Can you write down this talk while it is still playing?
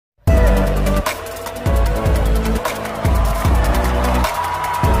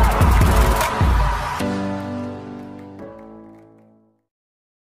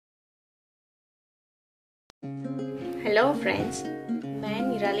Hello friends, मैं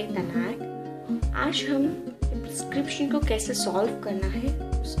निराली दनायक। आज हम प्रिस्क्रिप्शन को कैसे सॉल्व करना है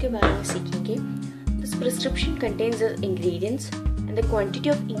उसके बारे में सीखेंगे। This prescription contains the ingredients and the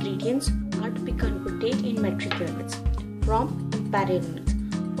quantity of ingredients are to be converted in metric units from imperial units.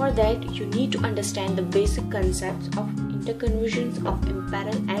 For that, you need to understand the basic concepts of interconversions of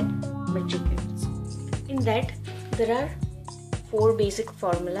imperial and metric units. In that, there are 4 basic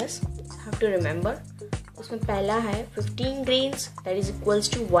formulas you have to remember. उसमें पहला है 15 grains that is equals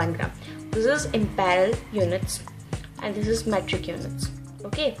to 1 gram. This is imperial units and this is metric units.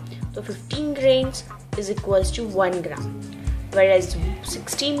 Okay, so 15 grains is equals to 1 gram, whereas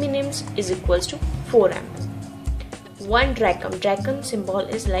 60 minims is equals to 4 ml. 1 drachm symbol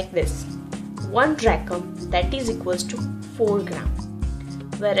is like this. 1 drachm that is equals to 4 gram,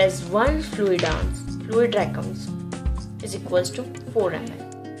 whereas 1 fluid drachms is equals to 4 ml.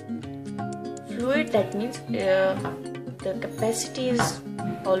 Fluid, that means the capacity is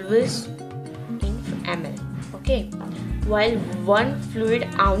always in ml. Okay, while 1 fluid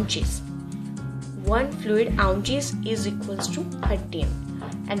ounces is equals to 30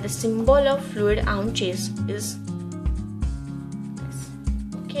 ml, and the symbol of fluid ounces is this.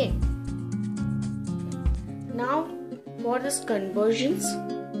 Okay, now for this conversions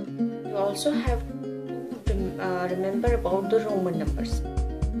you also have to remember about the Roman numbers.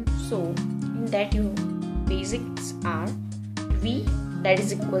 So that your basics are V that is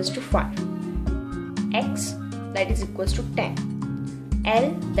equals to 5, X that is equals to 10, L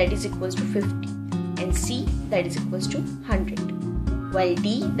that is equals to 50, and C that is equals to 100, while D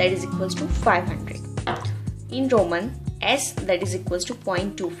that is equals to 500. In Roman, S that is equals to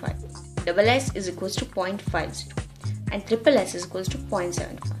 0.25, double S is equals to 0.50, and triple S is equals to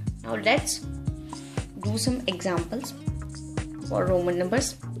 0.75. Now let's do some examples for Roman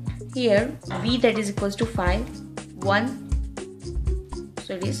numbers. Here V that is equals to 5, 1,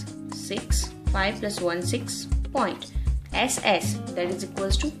 so it is 6, 5 plus 1, 6 point. SS that is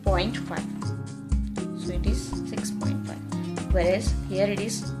equals to 0.5, so it is 6.5, whereas here it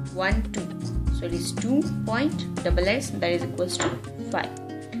is 1, 2, so it is 2 point, double S that is equals to 5.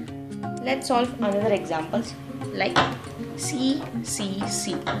 Let's solve another examples like C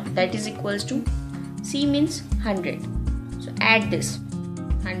that is equals to, C means 100, so add this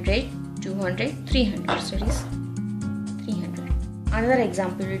 100, 200, 300, so it is 300. Another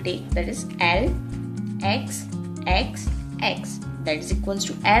example we'll take, that is L, X, that is equals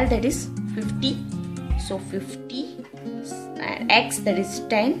to L that is 50, so 50, and X that is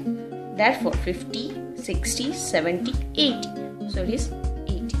 10, therefore 50, 60, 70, 80, so it is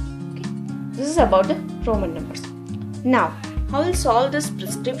 80. Okay, this is about the Roman numbers. Now, how we'll solve this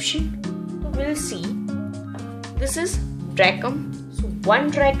prescription? So we'll see, this is drachm. So 1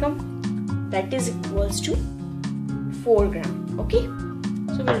 drachm that is equals to 4 gram. Okay,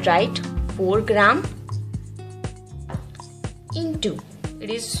 so we'll write 4 gram into, it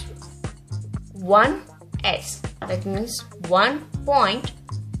is 1 S, that means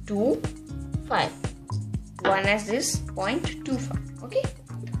 1.25. 1 S is 0.25. Okay,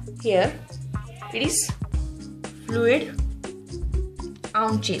 here it is fluid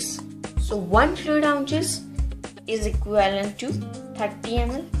ounces. So 1 fluid ounces is equivalent to 30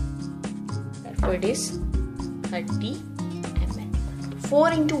 ml, therefore it is 30 ml.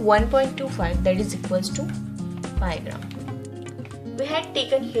 4 into 1.25 that is equals to 5 gram. We had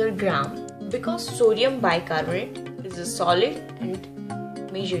taken here gram because sodium bicarbonate is a solid and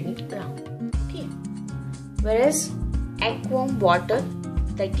measured in gram. Okay, whereas aqueous water,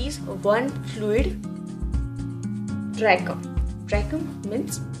 that is 1 fluid drachm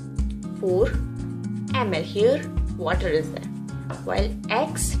means 4 ml. Here water is there, while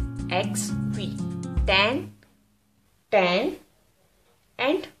XV 10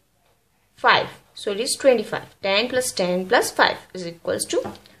 and 5, so it is 25. 10 plus 10 plus 5 is equals to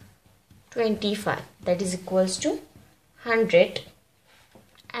 25, that is equals to 100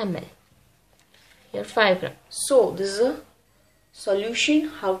 ml. Here 5 gram. So this is a solution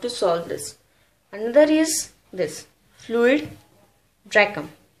how to solve this. Another is this fluid drachm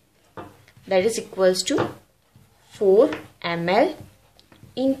that is equals to 4 ml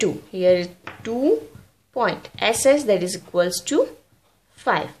into, here is 2 point, SS that is equals to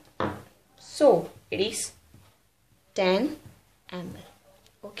 5, so it is 10 ml.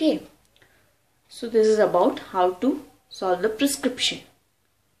 Okay, so this is about how to solve the prescription.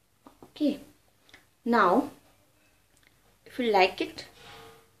 Okay, now if you like it,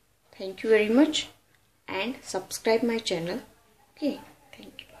 thank you very much and subscribe my channel. Okay,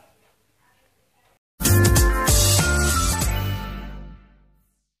 thank you.